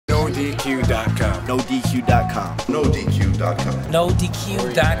NoDQ.com. NoDQ.com. NoDQ.com.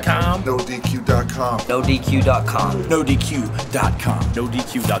 NoDQ.com. NoDQ.com. NoDQ.com.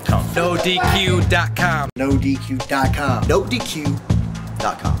 NoDQ.com. NoDQ.com. NoDQ.com. NoDQ.com.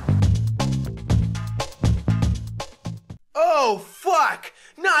 NoDQ.com. Oh, fuck!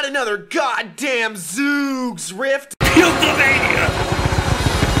 Not another goddamn Zoogz Rift! Puke-A-Mania!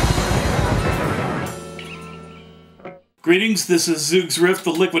 Greetings, this is Zoogz Rift,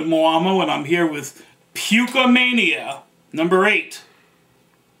 the Liquid Moamo, and I'm here with Puke-A-Mania, number 8.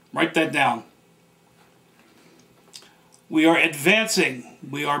 Write that down. We are advancing.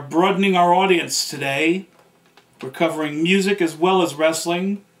 We are broadening our audience today. We're covering music as well as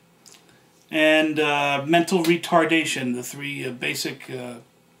wrestling and mental retardation, the three basic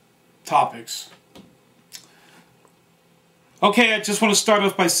topics. Okay, I just want to start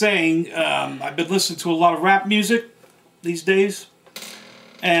off by saying I've been listening to a lot of rap music these days,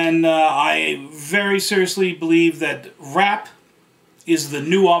 and I very seriously believe that rap is the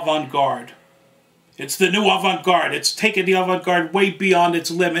new avant-garde. It's the new avant-garde. It's taken the avant-garde way beyond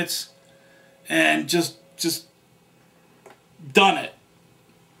its limits and just done it.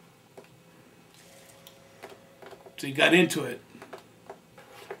 So you got into it.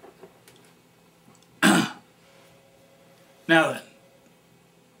 Now then,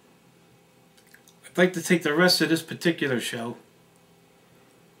 I'd like to take the rest of this particular show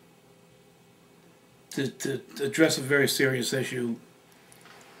to address a very serious issue.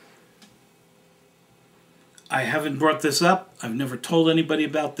 I haven't brought this up. I've never told anybody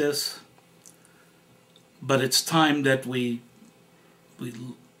about this. But it's time that we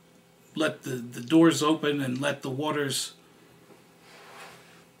let the doors open and let the waters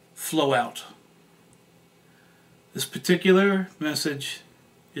flow out. This particular message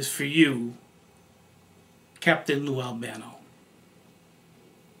is for you, Captain Lou Albano.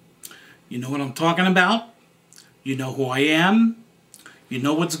 You know what I'm talking about. You know who I am. You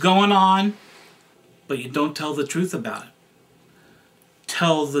know what's going on. But you don't tell the truth about it.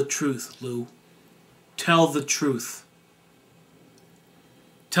 Tell the truth, Lou. Tell the truth.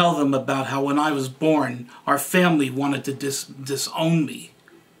 Tell them about how when I was born, our family wanted to disown me.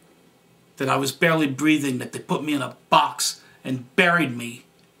 That I was barely breathing, that they put me in a box and buried me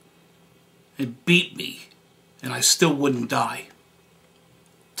and beat me, and I still wouldn't die.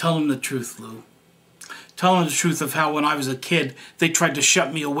 Tell them the truth, Lou. Tell them the truth of how when I was a kid, they tried to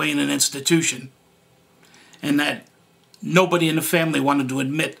shut me away in an institution, and that nobody in the family wanted to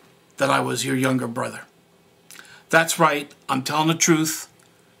admit that I was your younger brother. That's right, I'm telling the truth.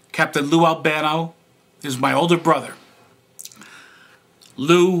 Captain Lou Albano is my older brother.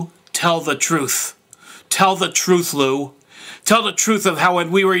 Lou, tell the truth. Tell the truth, Lou. Tell the truth of how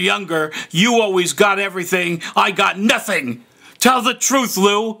when we were younger, you always got everything, I got nothing. Tell the truth,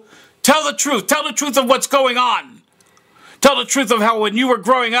 Lou. Tell the truth. Tell the truth of what's going on. Tell the truth of how when you were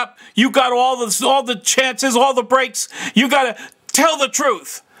growing up, you got all the chances, all the breaks. You gotta tell the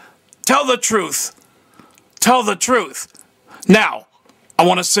truth. Tell the truth. Tell the truth. Now, I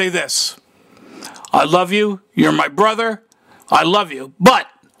want to say this. I love you. You're my brother. I love you. But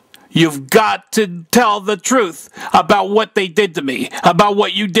you've got to tell the truth about what they did to me, about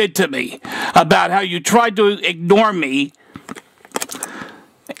what you did to me, about how you tried to ignore me.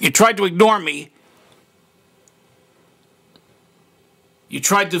 You tried to ignore me. You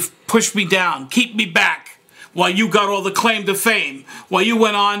tried to push me down, keep me back, while you got all the claim to fame, while you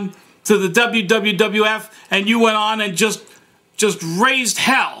went on to the WWF and you went on and just raised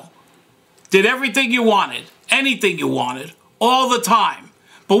hell. Did everything you wanted, anything you wanted, all the time.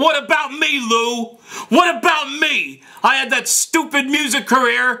 But what about me, Lou? What about me? I had that stupid music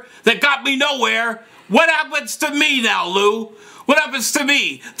career that got me nowhere. What happens to me now, Lou? What happens to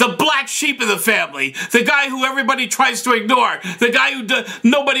me? The black sheep of the family. The guy who everybody tries to ignore. The guy who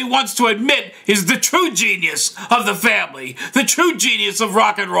nobody wants to admit is the true genius of the family. The true genius of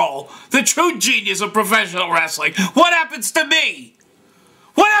rock and roll. The true genius of professional wrestling. What happens to me?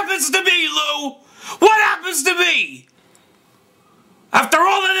 What happens to me, Lou? What happens to me? After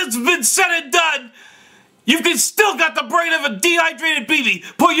all that has been said and done, you've still got the brain of a dehydrated baby.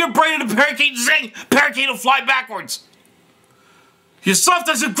 Put your brain in a parakeet, zing, parakeet will fly backwards. You're soft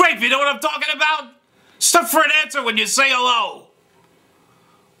as a grape, you know what I'm talking about? Stop for an answer when you say hello.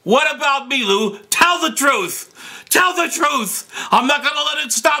 What about me, Lou? Tell the truth. Tell the truth. I'm not going to let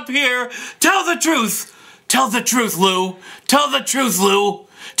it stop here. Tell the truth. Tell the truth, Lou. Tell the truth, Lou.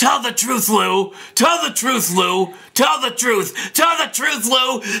 Tell the truth, Lou. Tell the truth, Lou. Tell the truth. Tell the truth,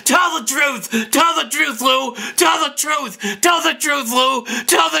 Lou. Tell the truth. Tell the truth, Lou. Tell the truth. Tell the truth, Lou.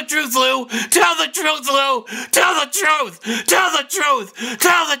 Tell the truth, Lou. Tell the truth, Lou. Tell the truth. Tell the truth.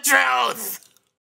 Tell the truth.